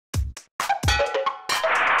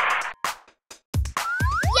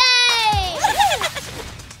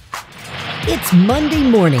It's Monday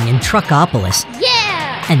morning in Truckopolis.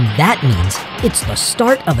 Yeah! And that means it's the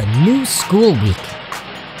start of a new school week.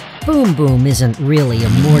 Boom Boom isn't really a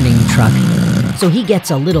morning truck, so he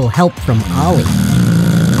gets a little help from Ollie.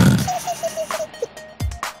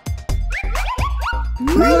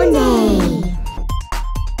 Monday!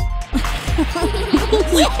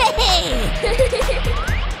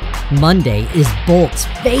 Monday is Bolt's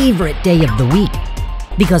favorite day of the week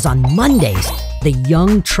because on Mondays, the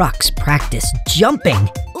young trucks practice jumping.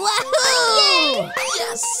 Wahoo!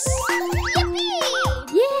 Yes! Yippee!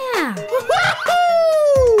 Yeah!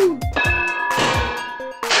 Woohoo!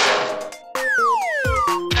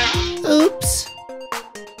 Oops.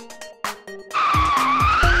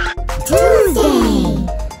 Tuesday!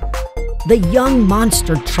 The young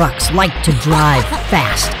monster trucks like to drive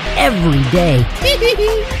fast every day.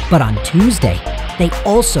 But on Tuesday, they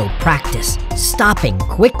also practice stopping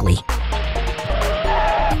quickly.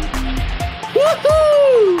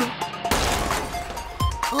 Woohoo!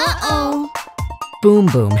 Uh-oh. Boom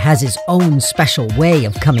Boom has his own special way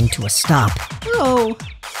of coming to a stop. Oh.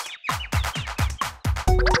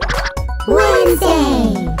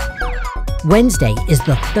 Wednesday! Wednesday is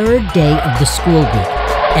the third day of the school week,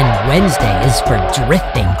 and Wednesday is for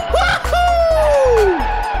drifting. Woohoo!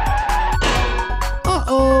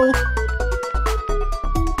 Uh-oh.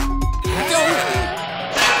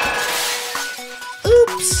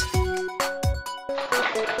 Oops.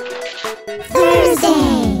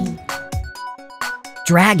 Thursday!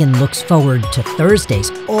 Dragon looks forward to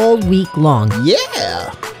Thursdays all week long.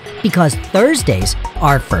 Yeah! Because Thursdays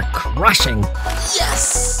are for crushing.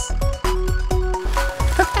 Yes!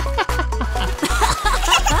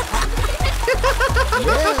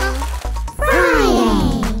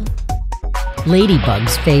 Friday!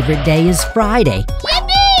 Ladybug's favorite day is Friday.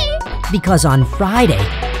 Yippee! Because on Friday,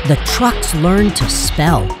 the trucks learn to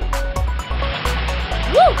spell.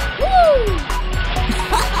 Woo! Woo!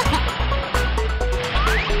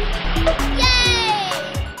 Yay!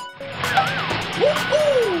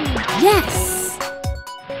 Woo-hoo! Yes!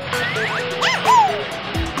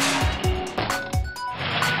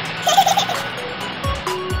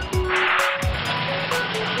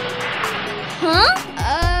 Huh?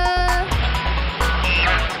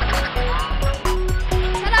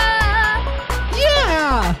 Ta-da!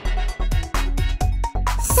 Yeah!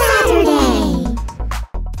 Saturday!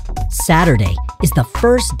 Saturday is the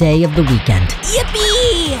first day of the weekend.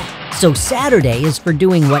 Yippee! So Saturday is for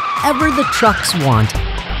doing whatever the trucks want,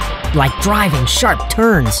 like driving sharp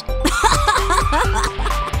turns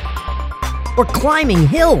or climbing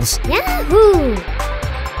hills Yahoo!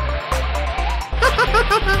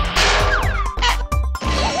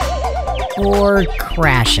 or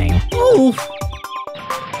crashing, Oof!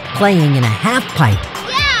 playing in a half pipe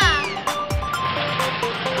Yeah!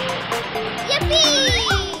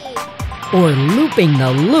 Yippee! or looping the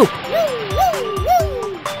loop Woo, woo,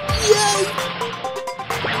 woo! Yay!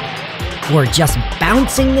 or just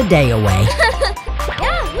bouncing the day away.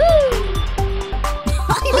 Yahoo!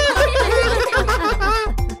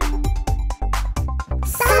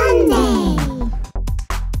 Sunday!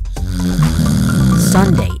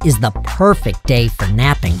 Sunday is the perfect day for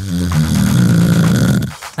napping.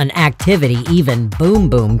 An activity even Boom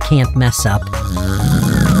Boom can't mess up.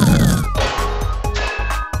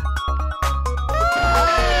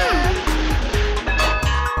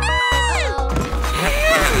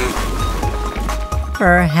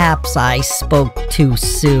 Perhaps I spoke too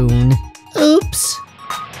soon. Oops!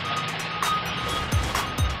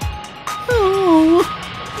 Oh!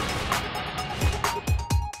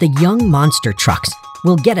 The young monster trucks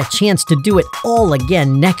will get a chance to do it all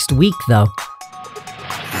again next week, though.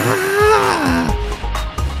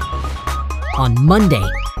 On Monday,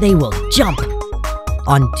 they will jump.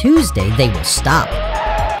 On Tuesday, they will stop.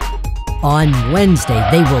 On Wednesday,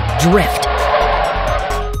 they will drift.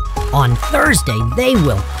 On Thursday, they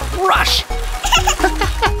will crush.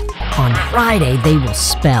 On Friday, they will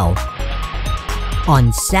spell.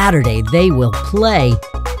 On Saturday, they will play.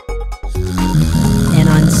 And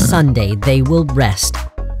on Sunday, they will rest.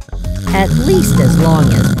 At least as long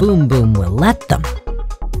as Boom Boom will let them.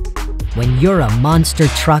 When you're a monster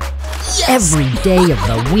truck, every day of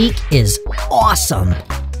the week is awesome.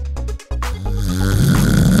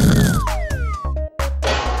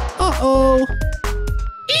 Uh-oh!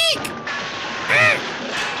 Eek!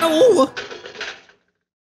 Oh!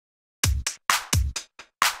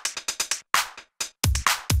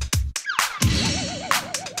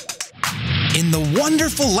 In the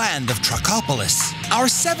wonderful land of Truckopolis, our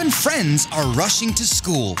 7 friends are rushing to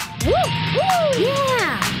school. Woo! Woo!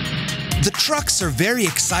 Yeah! The trucks are very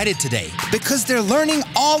excited today because they're learning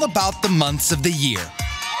all about the months of the year.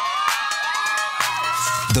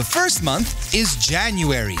 The first month is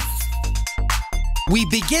January. We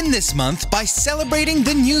begin this month by celebrating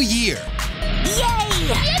the new year.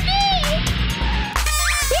 Yay!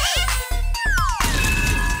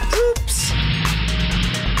 Oops.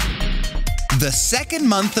 The second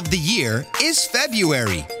month of the year is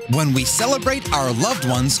February, when we celebrate our loved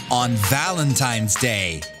ones on Valentine's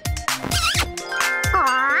Day.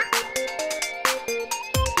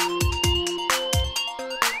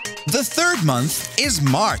 The third month is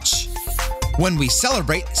March, when we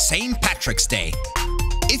celebrate St. Patrick's Day.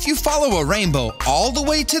 If you follow a rainbow all the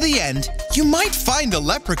way to the end, you might find a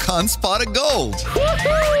leprechaun spot of gold.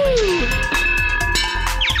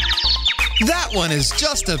 That one is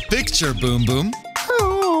just a picture, Boom Boom.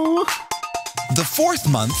 Oh. The fourth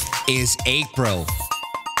month is April.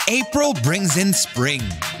 April brings in spring.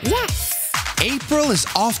 Yes! April is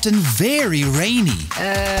often very rainy.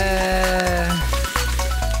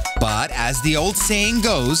 But as the old saying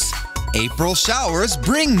goes, April showers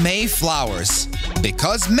bring May flowers.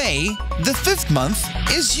 Because May, the fifth month,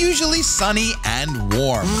 is usually sunny and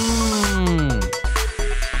warm.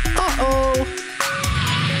 Uh-oh.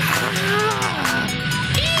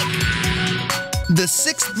 The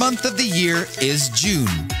sixth month of the year is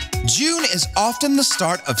June. June is often the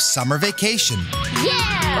start of summer vacation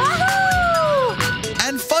Yeah! Woohoo!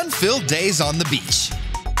 and fun-filled days on the beach.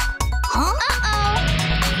 Uh-oh!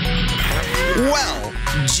 Well,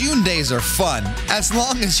 June days are fun as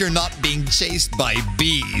long as you're not being chased by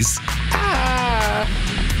bees.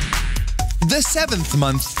 The seventh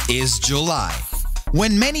month is July,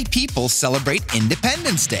 when many people celebrate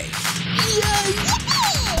Independence Day.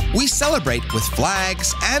 We celebrate with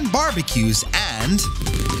flags and barbecues and...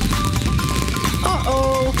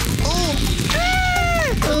 Uh-oh.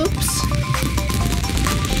 Oops.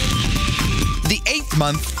 The eighth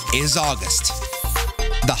month is August,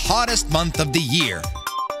 the hottest month of the year.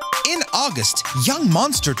 In August, young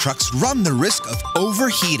monster trucks run the risk of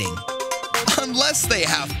overheating, unless they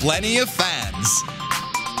have plenty of fans.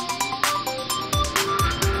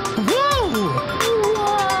 Whoa.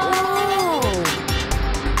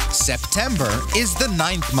 September is the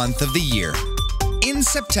ninth month of the year. In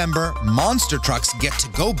September, monster trucks get to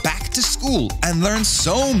go back to school and learn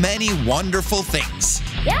so many wonderful things.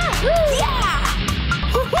 Yahoo! Yeah!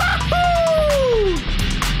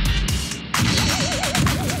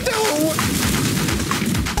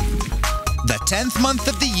 The 10th month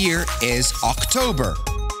of the year is October.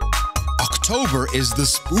 October is the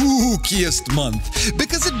spookiest month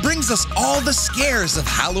because it brings us all the scares of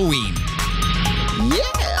Halloween.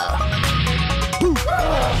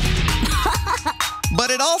 But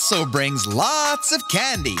it also brings lots of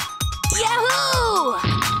candy. Yahoo!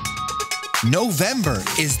 November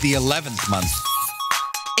is the 11th month.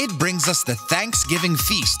 It brings us the Thanksgiving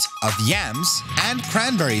feast of yams and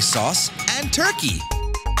cranberry sauce and turkey.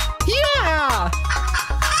 Yeah.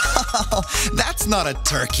 That's not a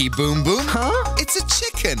turkey, Boom Boom. Huh? It's a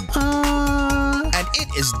chicken. And it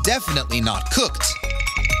is definitely not cooked.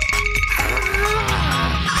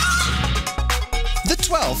 The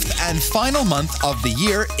 12th and final month of the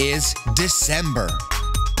year is December.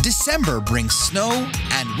 December brings snow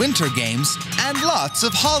and winter games and lots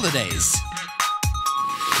of holidays.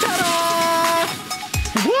 Ta-da!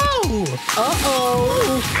 Whoa.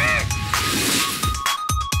 Uh-oh.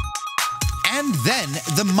 And then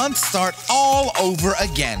the months start all over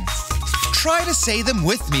again. Try to say them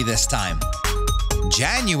with me this time.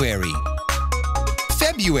 January,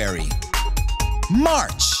 February,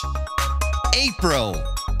 March, April,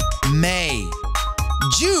 May,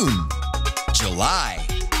 June, July,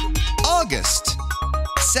 August,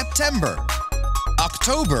 September,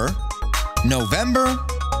 October, November,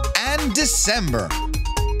 and December.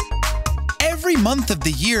 Every month of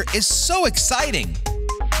the year is so exciting.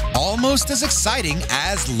 Almost as exciting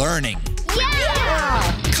as learning.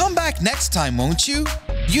 Yeah! Come back next time, won't you?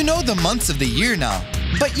 You know the months of the year now,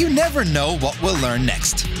 but you never know what we'll learn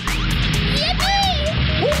next.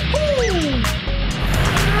 Yippee! Woohoo!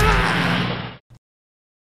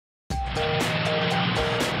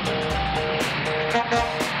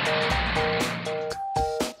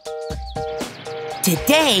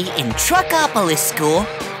 Today in Truckopolis School,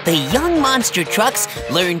 the young monster trucks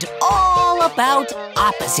learned all about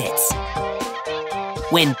opposites.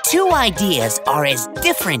 When two ideas are as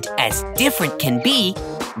different can be,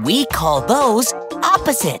 we call those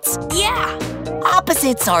opposites. Yeah!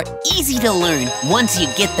 Opposites are easy to learn once you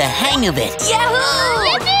get the hang of it. Yahoo!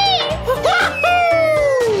 Yippee!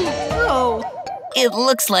 Oh. It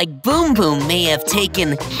looks like Boom Boom may have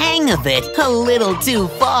taken hang of it a little too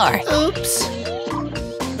far. Oops.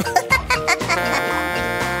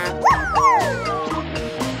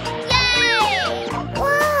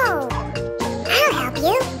 Whoa! I'll help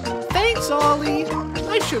you. Thanks, Ollie.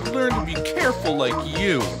 I should learn to be careful like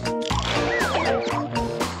you.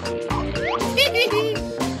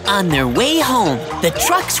 On their way home, the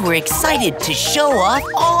trucks were excited to show off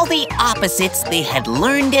all the opposites they had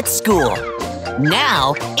learned at school.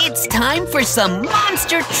 Now, it's time for some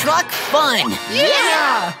monster truck fun!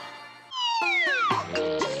 Yeah!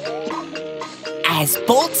 As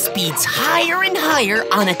Bolt speeds higher and higher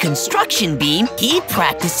on a construction beam, he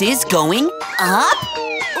practices going up,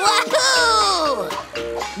 Wahoo!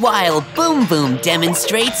 while Boom Boom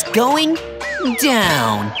demonstrates going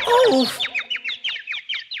down. Oh,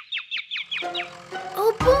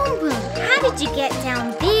 Oh, Boom Boom, how did you get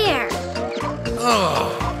down there?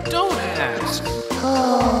 don't ask.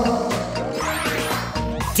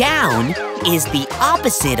 Down is the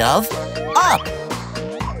opposite of up.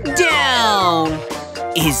 Down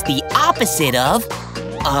is the opposite of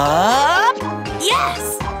up.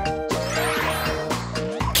 Yes!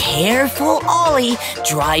 Careful Ollie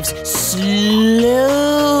drives slowly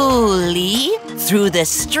through the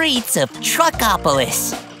streets of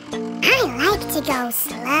Truckopolis. I like to go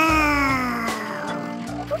slow.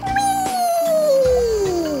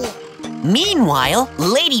 Whee! Meanwhile,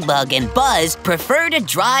 Ladybug and Buzz prefer to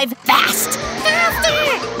drive fast.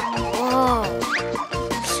 Faster! Whoa.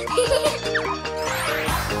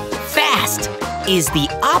 Fast is the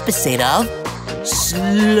opposite of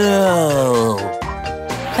slow.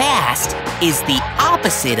 Fast is the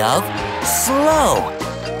opposite of slow.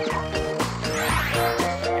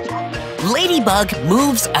 Ladybug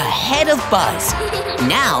moves ahead of Buzz.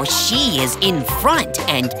 Now she is in front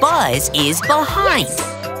and Buzz is behind.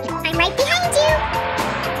 I'm right behind you.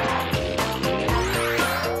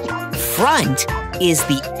 Front is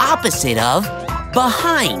the opposite of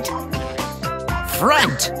behind.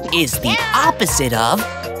 Front is the opposite of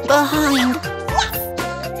behind.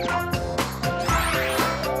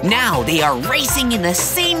 Now they are racing in the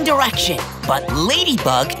same direction, but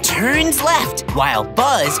Ladybug turns left while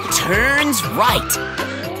Buzz turns right.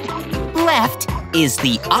 Left is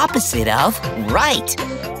the opposite of right.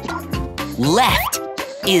 Left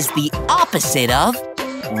is the opposite of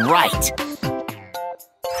right.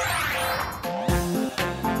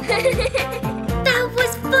 That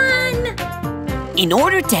was fun! In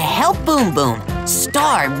order to help Boom Boom,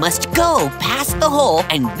 Star must go past the hole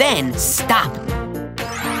and then stop.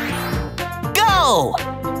 Go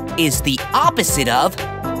is the opposite of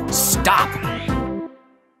stop.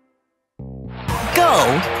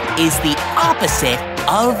 Go is the opposite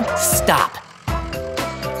of stop.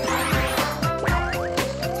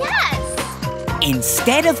 Yes!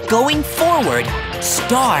 Instead of going forward,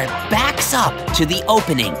 Star backs up to the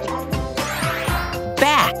opening.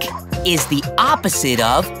 Back is the opposite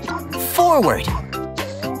of forward.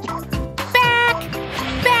 Back,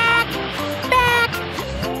 back,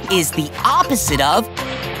 back is the opposite of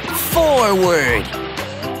forward.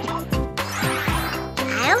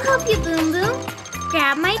 I'll help you, Boom Boom.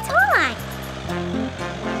 Grab my tow line.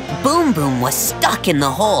 Boom Boom was stuck in the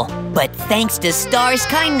hole, but thanks to Star's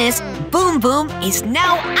kindness, Boom Boom is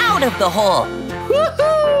now out of the hole.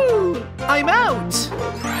 Woohoo! I'm out.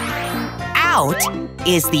 Out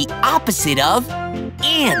is the opposite of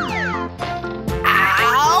in.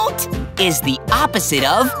 Out is the opposite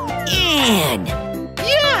of in.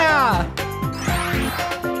 Yeah!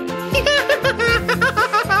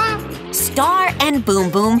 Star and Boom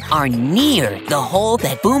Boom are near the hole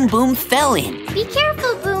that Boom Boom fell in, Be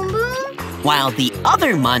careful, Boom Boom. while the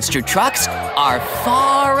other monster trucks are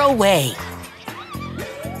far away.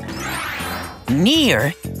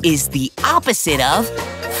 Near is the opposite of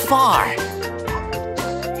far.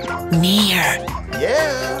 Near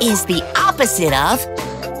is the opposite of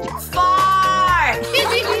far.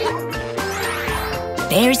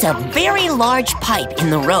 There's a very large pipe in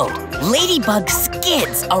the road. Ladybug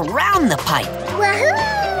skids around the pipe, Wahoo!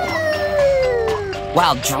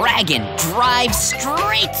 while Dragon drives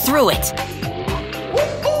straight through it.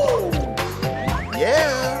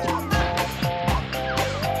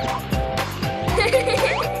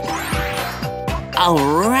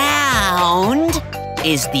 Around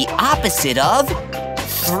is the opposite of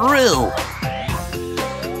through.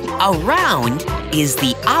 Around is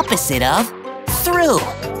the opposite of through.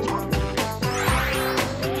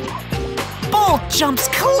 Bolt jumps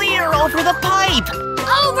clear over the pipe.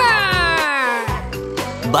 Over!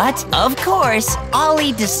 But, of course,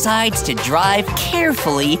 Ollie decides to drive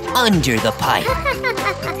carefully under the pipe.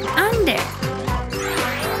 Under.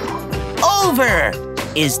 Over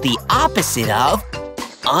is the opposite of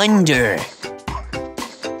under.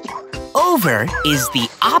 Over is the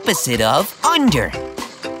opposite of under.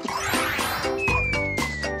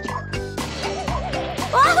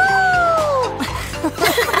 Woohoo!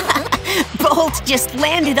 Bolt just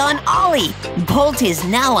landed on Ollie. Bolt is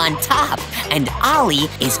now on top, and Ollie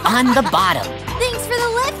is on the bottom. Thanks for the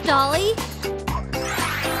lift, Ollie.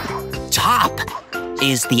 Top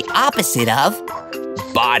is the opposite of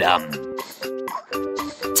bottom.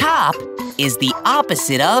 Top is the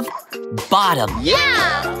opposite of bottom.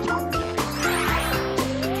 Yeah!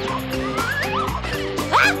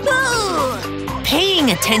 Wahoo! Paying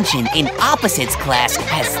attention in opposites class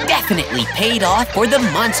has definitely paid off for the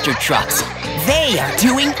monster trucks. They are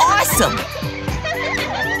doing awesome!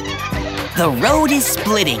 The road is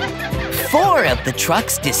splitting. 4 of the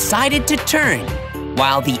trucks decided to turn,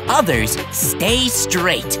 while the others stay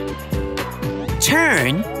straight.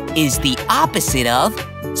 Turn is the opposite of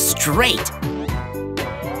straight.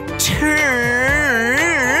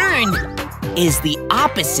 Turn is the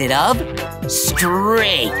opposite of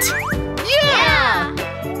straight. Yeah!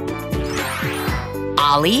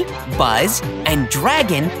 Ollie, Buzz, and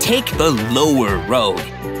Dragon take the lower road,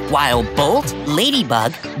 while Bolt,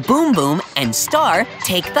 Ladybug, Boom Boom, and Star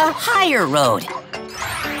take the higher road.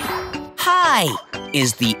 High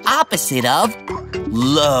is the opposite of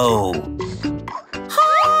low.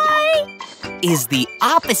 High is the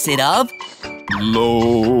opposite of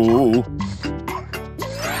low.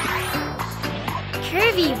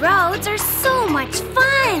 Curvy roads are so much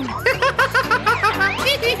fun!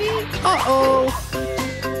 Uh-oh.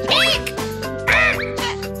 Eek!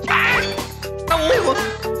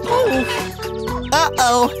 Oh.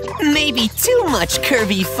 Uh-oh, maybe too much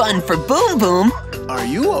curvy fun for Boom Boom. Are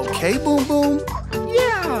you okay, Boom Boom?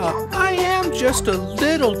 Yeah, I am just a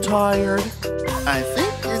little tired. I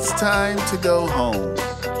think it's time to go home.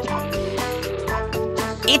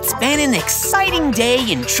 It's been an exciting day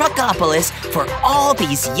in Truckopolis for all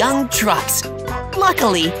these young trucks.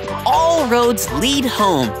 Luckily, all roads lead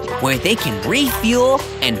home where they can refuel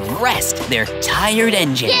and rest their tired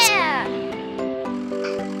engines. Yeah!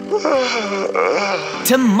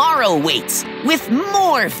 Tomorrow waits with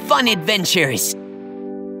more fun adventures.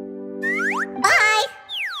 Bye!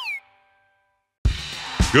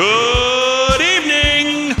 Good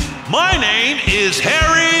evening! My name is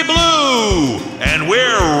Harry Blue, and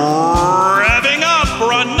we're revving up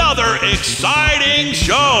for another exciting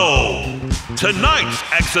show. Tonight's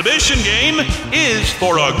exhibition game is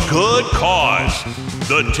for a good cause.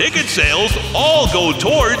 The ticket sales all go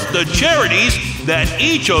towards the charities that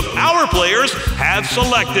each of our players have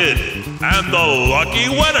selected. And the lucky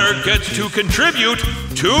winner gets to contribute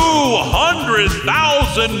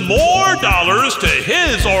 $200,000 more to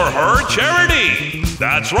his or her charity.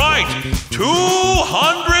 That's right,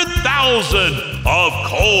 $200,000 of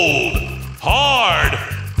cold, hard,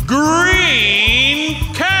 green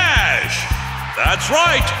cash. That's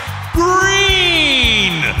right,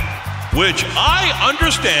 green, which I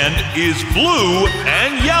understand is blue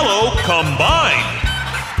and yellow combined.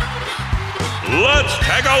 Let's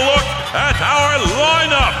take a look at our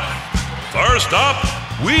lineup. First up,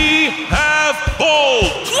 we have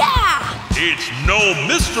Bolt. Yeah! It's no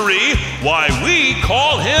mystery why we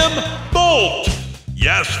call him Bolt.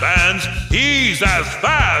 Yes, fans, he's as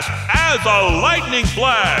fast as a lightning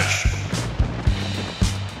flash.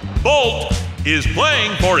 Bolt is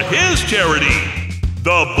playing for his charity,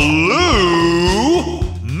 the Blue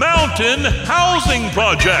Mountain Housing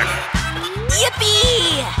Project.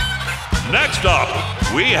 Yippee! Next up,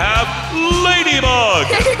 we have Ladybug.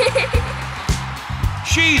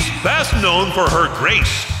 She's best known for her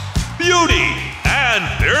grace, beauty, and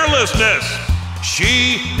fearlessness.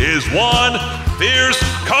 She is one fierce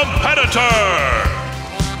competitor.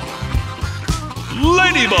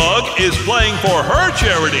 Ladybug is playing for her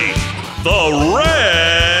charity, the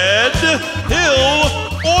Red Hill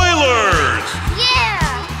Oilers. Yeah!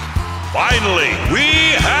 Finally,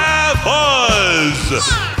 we have Buzz.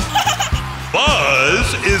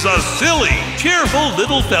 Buzz is a silly, cheerful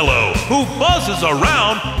little fellow who buzzes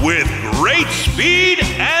around with great speed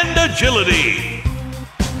and agility.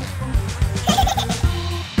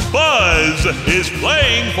 Buzz is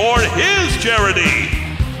playing for his charity,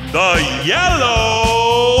 the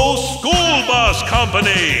Yellow School Bus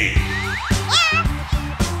Company.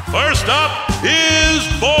 First up is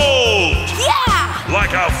Bolt. Yeah!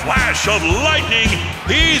 Like a flash of lightning,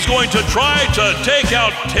 he's going to try to take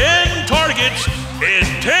out 10 targets in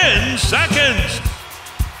 10 seconds.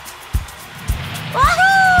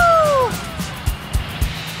 Wahoo!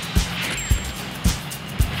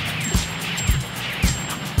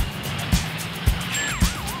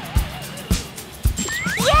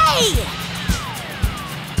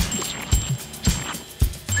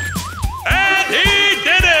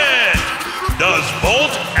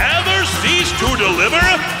 deliver?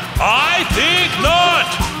 I think not.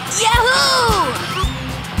 Yahoo!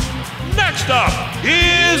 Next up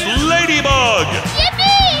is Ladybug.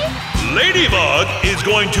 Yippee! Ladybug is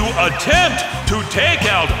going to attempt to take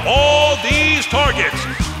out all these targets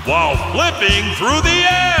while flipping through the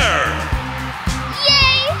air.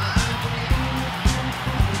 Yay!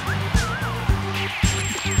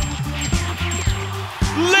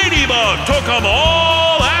 Ladybug took them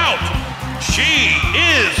all out. She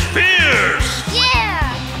is fierce.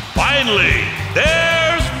 Yeah! Finally,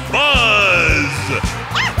 there's Buzz.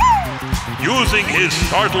 Using his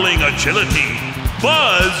startling agility,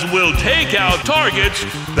 Buzz will take out targets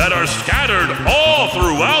that are scattered all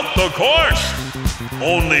throughout the course.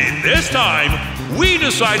 Only this time, we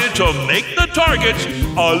decided to make the targets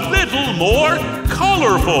a little more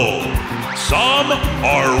colorful. Some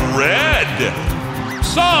are red.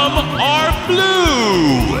 Some are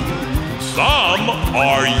blue. Some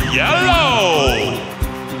are yellow.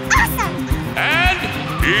 Awesome! And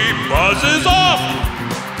he buzzes off.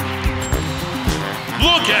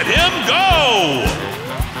 Look at him go!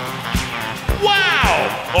 Wow!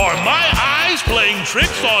 Are my eyes playing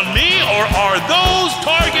tricks on me, or are those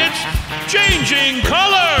targets changing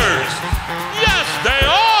colors? Yes, they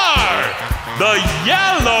are! The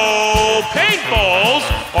yellow paintballs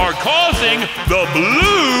are causing the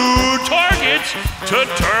blue targets to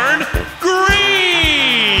turn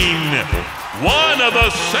green! One of the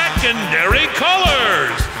secondary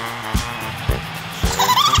colors!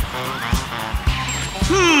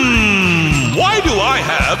 Why do I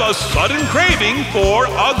have a sudden craving for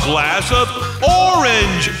a glass of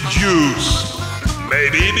orange juice?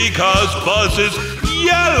 Maybe because Buzz's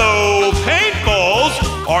yellow paintballs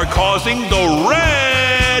are causing the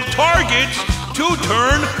red targets to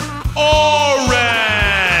turn orange.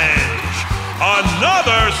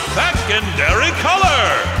 Another secondary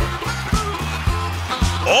color.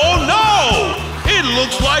 Oh no! It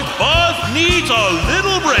looks like Buzz needs a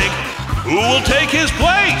little break. Who will take his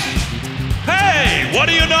place? Hey, what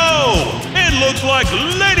do you know? It looks like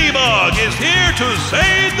Ladybug is here to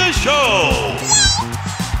save the show.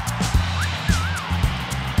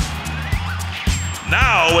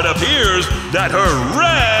 Now it appears that her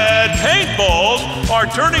red paintballs are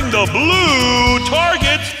turning the blue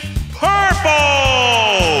targets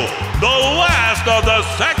purple. The last of the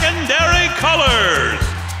secondary colors.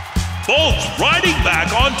 Bolt's riding back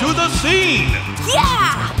onto the scene.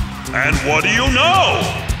 Yeah! And what do you know?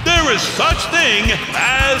 There is such thing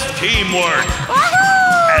as teamwork.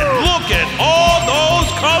 Wahoo! And look at all those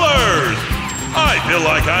colors. I feel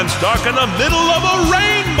like I'm stuck in the middle of a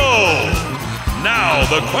rainbow. Now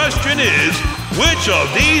the question is, which of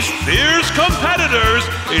these fierce competitors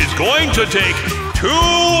is going to take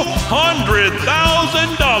 $200,000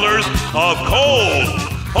 of cold,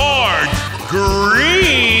 hard,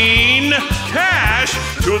 green cash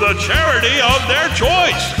to the charity of their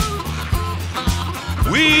choice?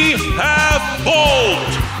 We have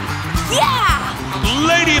Bolt. Yeah!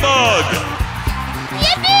 Ladybug.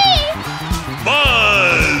 Yippee!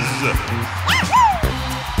 Buzz.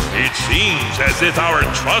 It seems as if our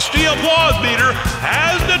trusty applause meter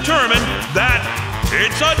has determined that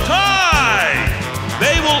it's a tie.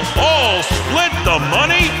 They will all split the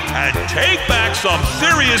money and take back some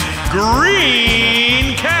serious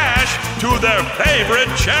green cash to their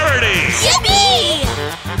favorite charity. Yippee!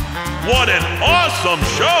 What an awesome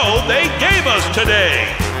show they gave us today!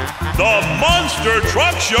 The Monster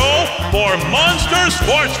Truck Show for Monster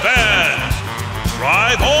Sports fans!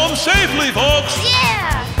 Drive home safely, folks!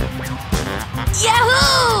 Yeah!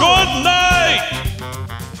 Yahoo! Good night!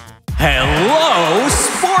 Hello,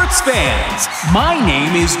 sports fans! My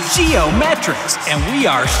name is Geometrics, and we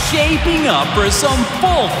are shaping up for some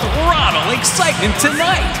full-throttle excitement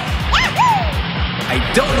tonight! I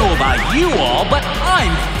don't know about you all, but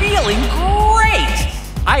I'm feeling great!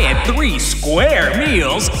 I had 3 square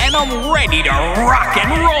meals, and I'm ready to rock and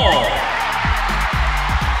roll!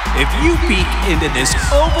 If you peek into this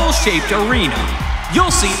oval-shaped arena,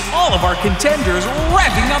 you'll see all of our contenders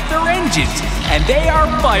revving up their engines, and they are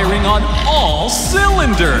firing on all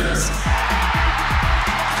cylinders!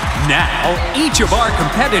 Now, each of our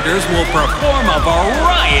competitors will perform a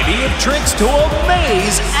variety of tricks to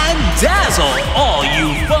amaze and dazzle all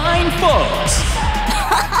you fine folks.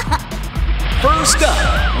 First up,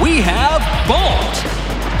 we have Bolt.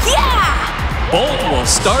 Yeah! Bolt will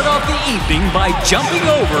start off the evening by jumping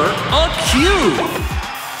over a cube.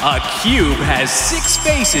 A cube has 6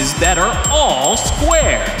 faces that are all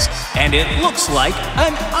squares, and it looks like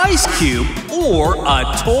an ice cube or a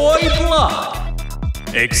toy block.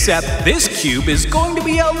 Except this cube is going to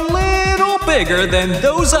be a little bigger than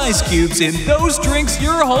those ice cubes in those drinks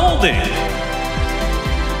you're holding.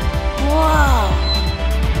 Whoa!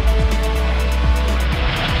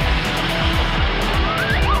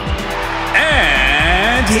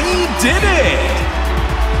 And he did it!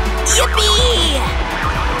 Yippee!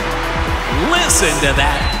 Listen to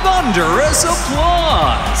that thunderous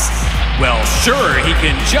applause! Well, sure, he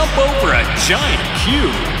can jump over a giant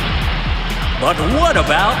cube. But what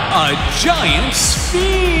about a giant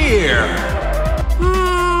sphere?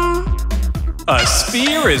 A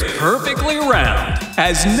sphere is perfectly round,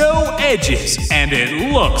 has no edges, and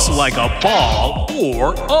it looks like a ball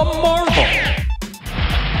or a marble.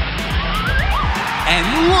 And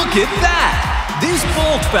look at that! This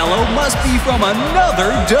bold fellow must be from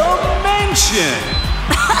another dimension!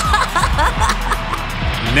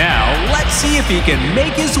 Now, let's see if he can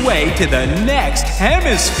make his way to the next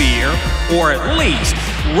hemisphere, or at least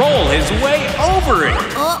roll his way over it.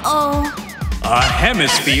 Uh-oh. A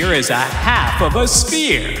hemisphere is a half of a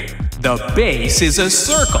sphere. The base is a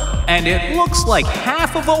circle, and it looks like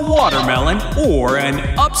half of a watermelon or an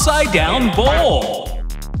upside-down bowl.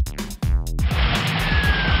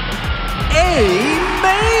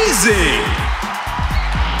 Amazing!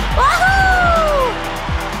 Woohoo!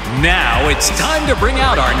 Now it's time to bring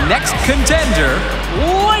out our next contender,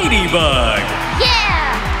 Ladybug.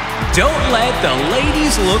 Yeah! Don't let the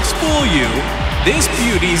ladies' looks fool you. This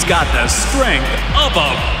beauty's got the strength of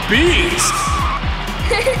a beast.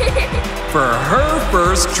 For her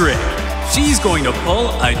first trick, she's going to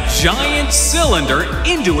pull a giant cylinder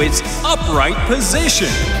into its upright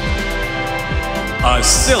position. A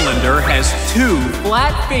cylinder has two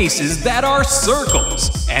flat faces that are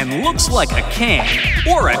circles and looks like a can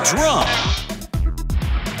or a drum.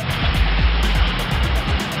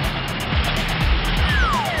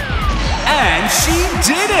 And she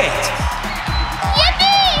did it!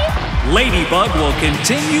 Yippee! Ladybug will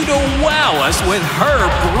continue to wow us with her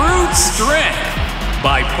brute strength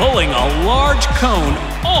by pulling a large cone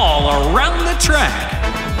all around the track.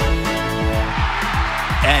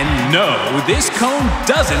 And no, this cone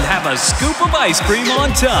doesn't have a scoop of ice cream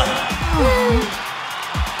on top.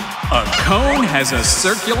 A cone has a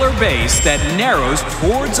circular base that narrows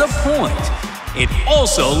towards a point. It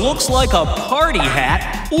also looks like a party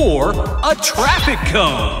hat or a traffic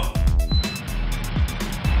cone.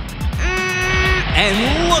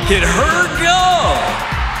 And look at her go!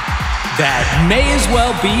 That may as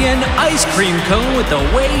well be an ice cream cone with the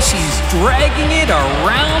way she's dragging it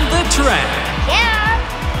around the track. Yeah!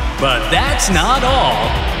 But that's not all.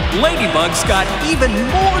 Ladybug's got even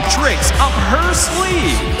more tricks up her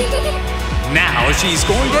sleeve. Now she's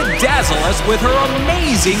going to dazzle us with her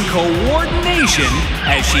amazing coordination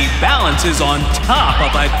as she balances on top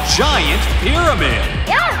of a giant pyramid.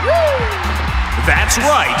 Yahoo! That's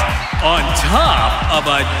right, on top of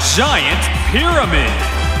a giant pyramid.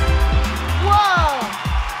 Whoa!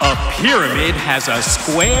 A pyramid has a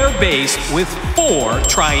square base with 4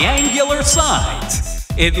 triangular sides.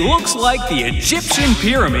 It looks like the Egyptian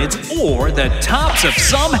pyramids or the tops of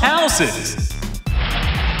some houses.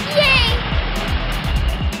 Yay!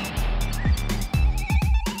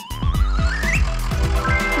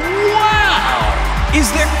 Wow!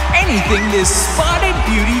 Is there anything this spotted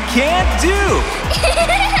beauty can't do?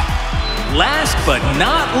 Last but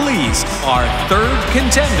not least, our third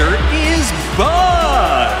contender is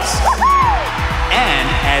Buzz. And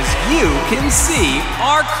as you can see,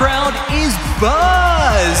 our crowd is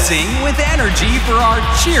buzzing with energy for our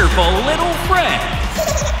cheerful little friend.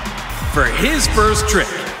 For his first trick,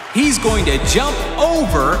 he's going to jump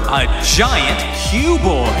over a giant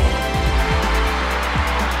cuboid.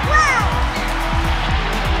 Wow!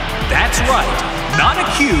 That's right, not a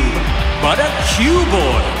cube, but a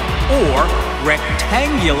cuboid, or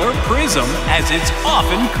rectangular prism as it's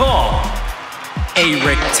often called. A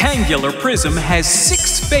rectangular prism has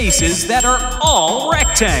 6 faces that are all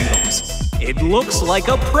rectangles. It looks like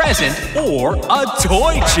a present or a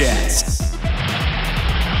toy chest.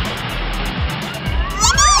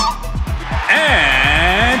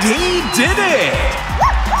 And he did it!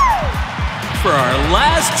 For our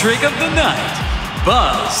last trick of the night,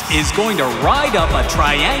 Buzz is going to ride up a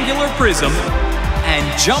triangular prism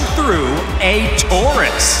and jump through a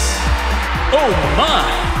torus. Oh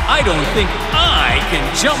my! I don't think I can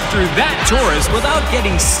jump through that torus without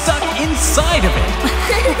getting stuck inside of it.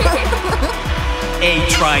 A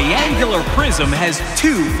triangular prism has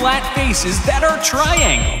 2 flat faces that are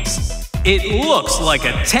triangles. It looks like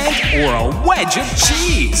a tent or a wedge of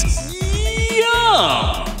cheese.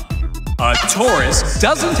 Yum! A torus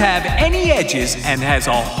doesn't have any edges and has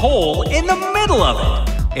a hole in the middle of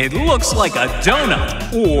it. It looks like a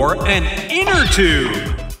donut or an inner tube.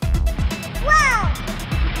 Wow!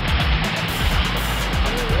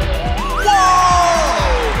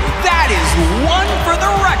 Whoa! That is one for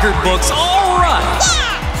the record books, all right!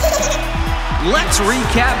 Yeah! Let's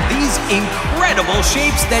recap these incredible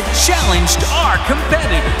shapes that challenged our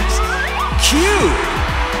competitors. Cube,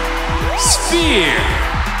 sphere,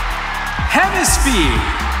 hemisphere,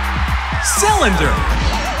 cylinder,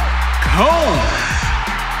 cone,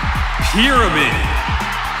 pyramid,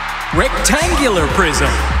 rectangular prism,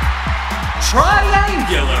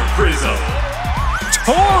 triangular prism,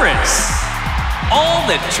 torus. All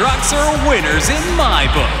the trucks are winners in my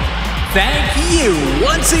book. Thank you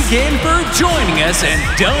once again for joining us, and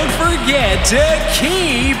don't forget to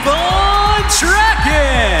keep on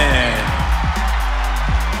trucking!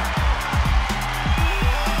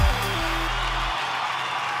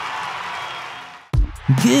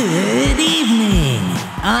 Good evening.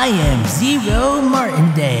 I am Zero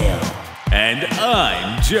Martindale. And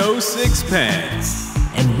I'm Joe Sixpence.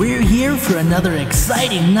 And we're here for another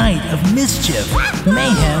exciting night of mischief,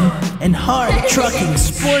 mayhem, and hard trucking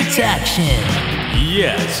sports action.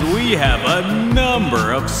 Yes, we have a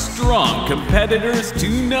number of strong competitors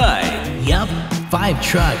tonight. Yup, 5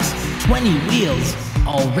 trucks, 20 wheels,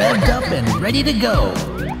 all revved up and ready to go.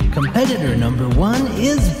 Competitor number 1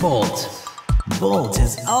 is Bolt. Bolt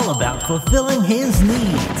is all about fulfilling his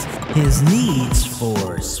needs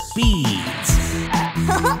for speeds.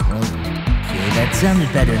 Okay, that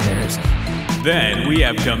sounded better than hers. Then we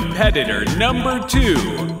have competitor number 2,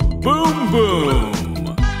 Boom Boom.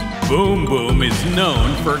 Boom Boom is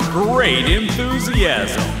known for great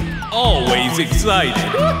enthusiasm. Always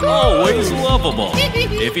excited, always lovable.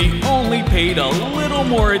 If he only paid a little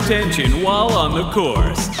more attention while on the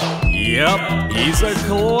course. Yep, he's a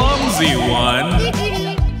clumsy one.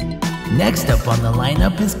 Next up on the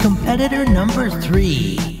lineup is competitor number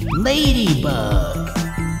 3, Ladybug.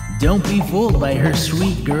 Don't be fooled by her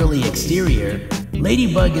sweet girly exterior.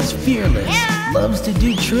 Ladybug is fearless, loves to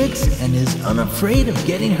do tricks, and is unafraid of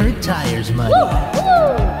getting her tires muddy.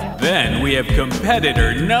 Then we have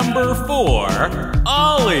competitor number 4,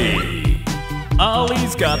 Ollie.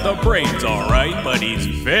 Ollie's got the brains all right, but he's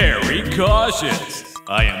very cautious.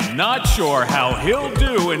 I am not sure how he'll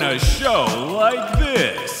do in a show like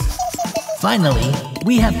this. Finally,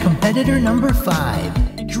 we have competitor number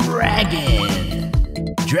 5, Dragon.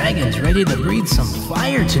 Dragon's ready to breathe some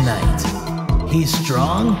fire tonight. He's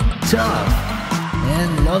strong, tough,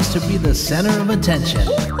 and loves to be the center of attention.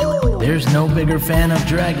 There's no bigger fan of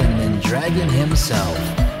Dragon than Dragon himself.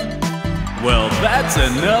 Well, that's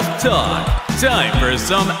enough talk. Time for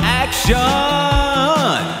some action!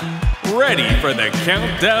 Ready for the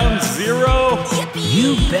countdown 0?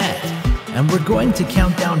 You bet! And we're going to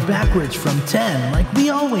count down backwards from 10 like we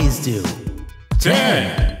always do.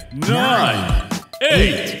 10, 9,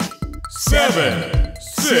 8, 7,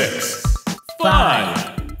 6,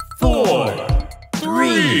 5, 4,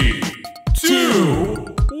 3,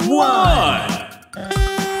 2, 1.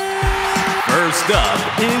 First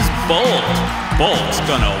up is Bolt. Bolt's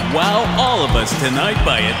gonna wow all of us tonight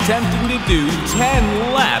by attempting to do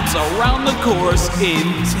 10 laps around the course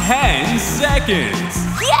in 10 seconds.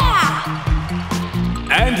 Yeah!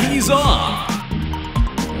 And he's off.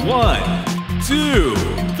 1, 2,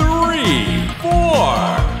 3, 4,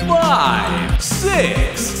 5,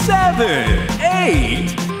 6, 7,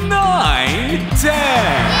 8, 9, 10.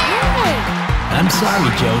 I'm sorry,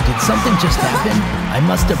 Joe. Did something just happen? I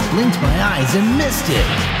must have blinked my eyes and missed it.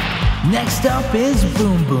 Next up is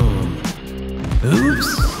Boom Boom.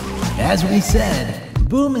 Oops. As we said,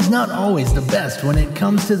 Boom is not always the best when it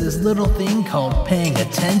comes to this little thing called paying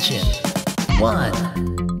attention. 1,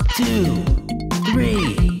 2,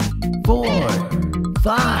 3, 4,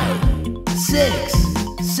 5, 6,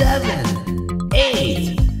 7,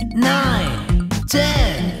 8, 9,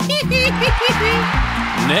 10.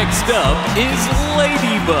 Next up is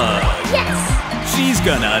Ladybug. Yes! She's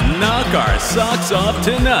gonna knock our socks off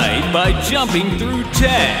tonight by jumping through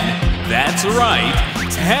 10. That's right,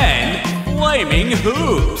 10 flaming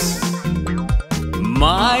hoops.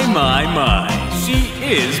 My, she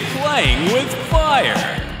is playing with fire.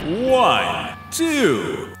 1,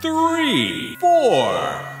 2, 3,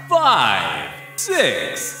 4, 5,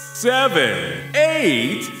 6, 7,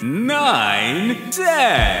 8, 9,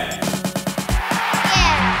 10.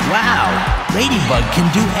 Wow, Ladybug can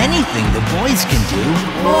do anything the boys can do.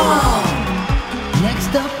 Whoa!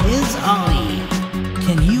 Next up is Ollie.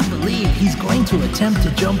 Can you believe he's going to attempt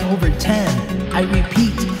to jump over 10? I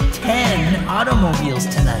repeat, 10 automobiles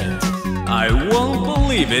tonight. I won't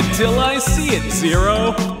believe it till I see it,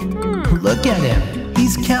 Zero. Look at him.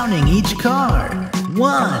 He's counting each car.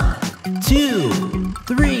 1, 2,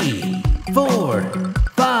 3, 4,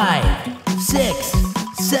 5, 6,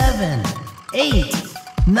 7, 8,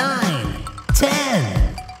 9,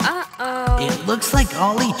 10. Uh-oh. It looks like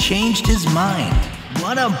Ollie changed his mind.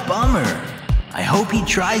 What a bummer. I hope he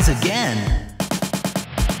tries again.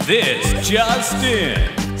 This just in.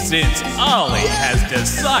 Since Ollie has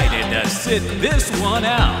decided to sit this one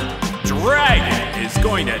out, Dragon is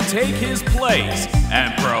going to take his place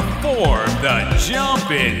and perform the jump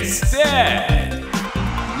instead.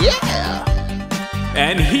 Yeah!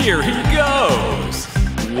 And here he goes.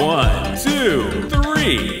 1, 2,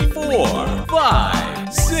 3, 4,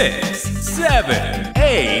 5, 6, 7,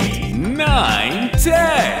 8, 9,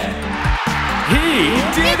 10. He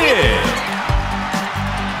did it!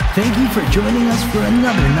 Thank you for joining us for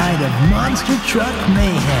another night of Monster Truck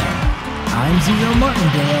Mayhem. I'm Zero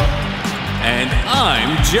Martindale. And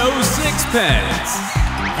I'm Joe Sixpence.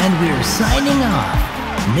 And we're signing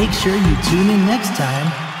off. Make sure you tune in next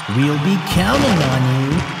time. We'll be counting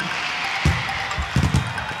on you.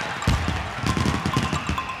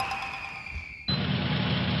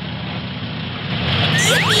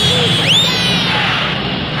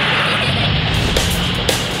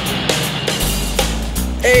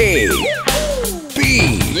 A,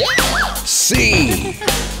 B, C,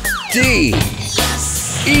 D,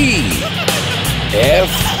 E,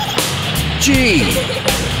 F, G,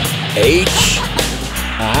 H,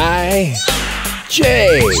 I,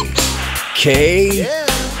 J, K,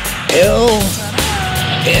 L,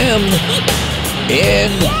 M,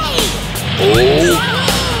 N, O,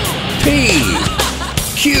 P,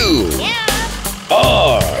 Q,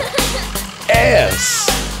 R, S,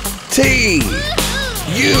 T,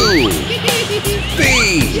 U, V,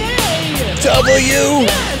 W,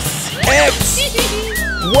 X,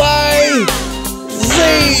 Y, Z.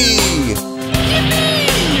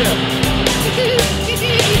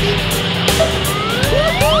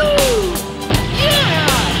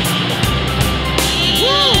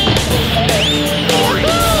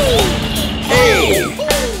 A,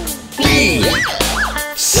 B,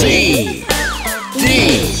 C, D,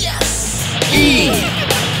 E,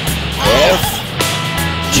 F,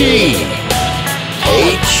 G,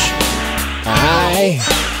 H, I,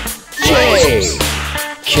 J,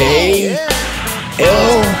 K,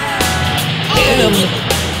 L, M,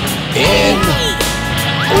 N,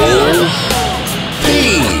 O, P,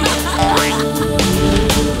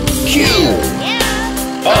 Q,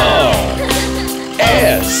 R,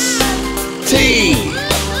 S, T,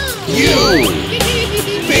 U,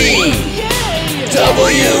 V,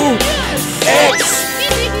 W, X,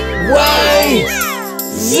 Y,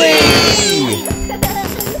 Z!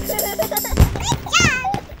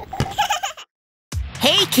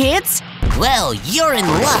 Hey, kids! Well, you're in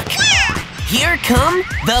luck. Here come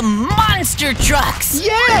the Monster Trucks!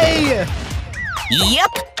 Yay!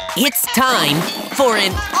 Yep, it's time for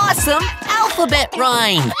an awesome alphabet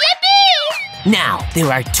rhyme. Yippee! Now,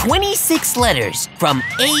 there are 26 letters from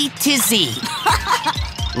A to Z.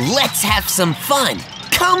 Let's have some fun.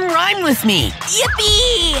 Come rhyme with me.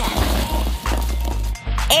 Yippee!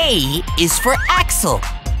 A is for axle.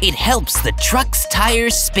 It helps the truck's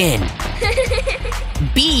tires spin.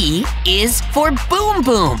 B is for boom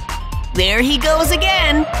boom. There he goes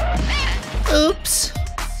again. Oops.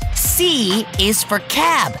 C is for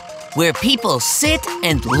cab, where people sit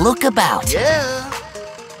and look about. Yeah.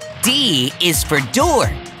 D is for door,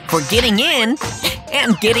 for getting in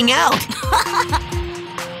and getting out.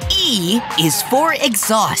 E is for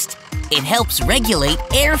exhaust. It helps regulate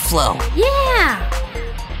airflow. Yeah!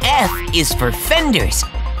 F is for fenders.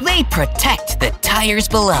 They protect the tires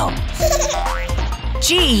below.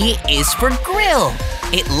 G is for grill.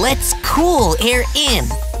 It lets cool air in.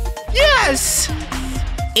 Yes!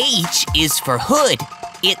 H is for hood.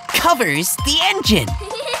 It covers the engine.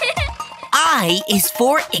 I is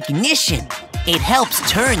for ignition. It helps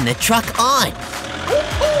turn the truck on.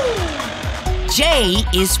 J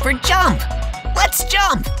is for jump. Let's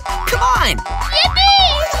jump. Come on.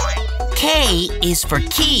 Yippee! K is for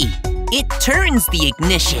key. It turns the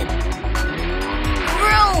ignition.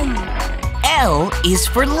 Vroom! L is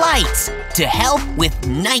for lights, to help with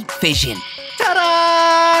night vision.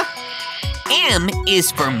 Ta-da! M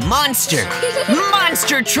is for monster.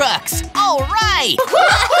 Monster trucks. All right.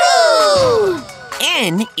 Woohoo!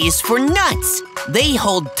 N is for nuts. They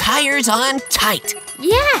hold tires on tight.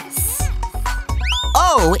 Yes!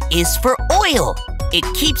 O is for oil. It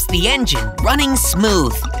keeps the engine running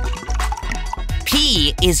smooth. P,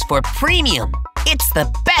 P, is for premium. It's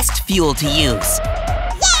the best fuel to use.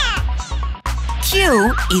 Yeah!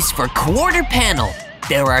 Q is for quarter panel.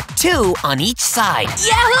 There are 2 on each side.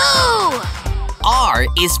 Yahoo! R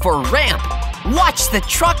is for ramp. Watch the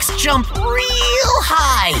trucks jump real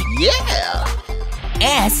high. Yeah!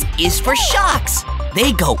 S is for shocks.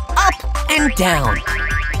 They go up and down.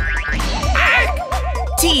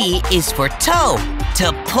 T is for toe,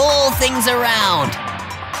 to pull things around.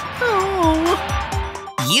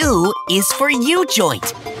 U is for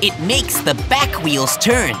U-joint. It makes the back wheels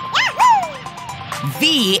turn.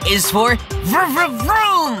 V is for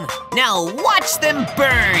vroom. Now watch them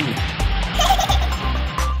burn.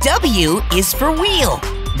 W is for wheel.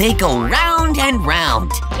 They go round and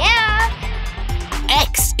round. Yeah!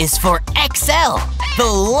 X is for XL, the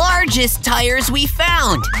largest tires we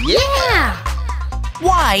found. Yeah!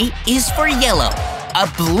 Y is for yellow, a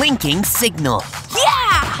blinking signal.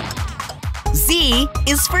 Yeah! Z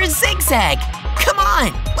is for zigzag. Come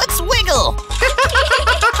on, let's wiggle.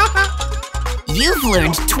 You've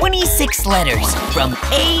learned 26 letters from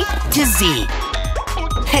A to Z.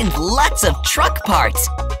 And lots of truck parts.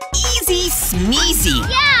 Easy smeezy.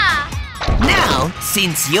 Yeah! Now,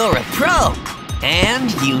 since you're a pro, and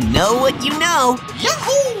you know what you know,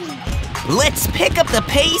 Yahoo! let's pick up the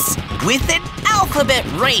pace with an alphabet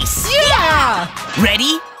race. Yeah!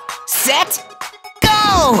 Ready, set,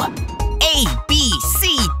 go! A, B,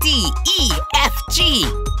 C, D, E, F, G,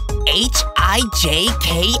 H, I, J,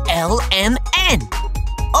 K, L, M, N,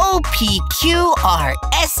 O, P, Q, R,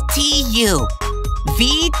 S, T, U,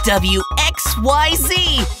 V, W, X, Y, Z.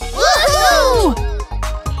 Woohoo!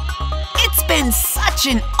 It's been such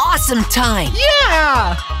an awesome time.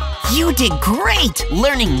 Yeah! You did great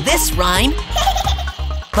learning this rhyme.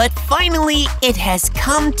 But finally, it has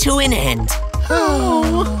come to an end.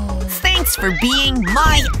 Thanks for being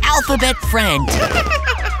my alphabet friend.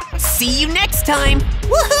 See you next time.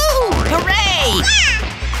 Woohoo! Hooray!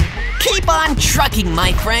 Keep on trucking,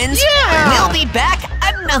 my friends. Yeah! We'll be back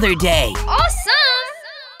another day. Awesome!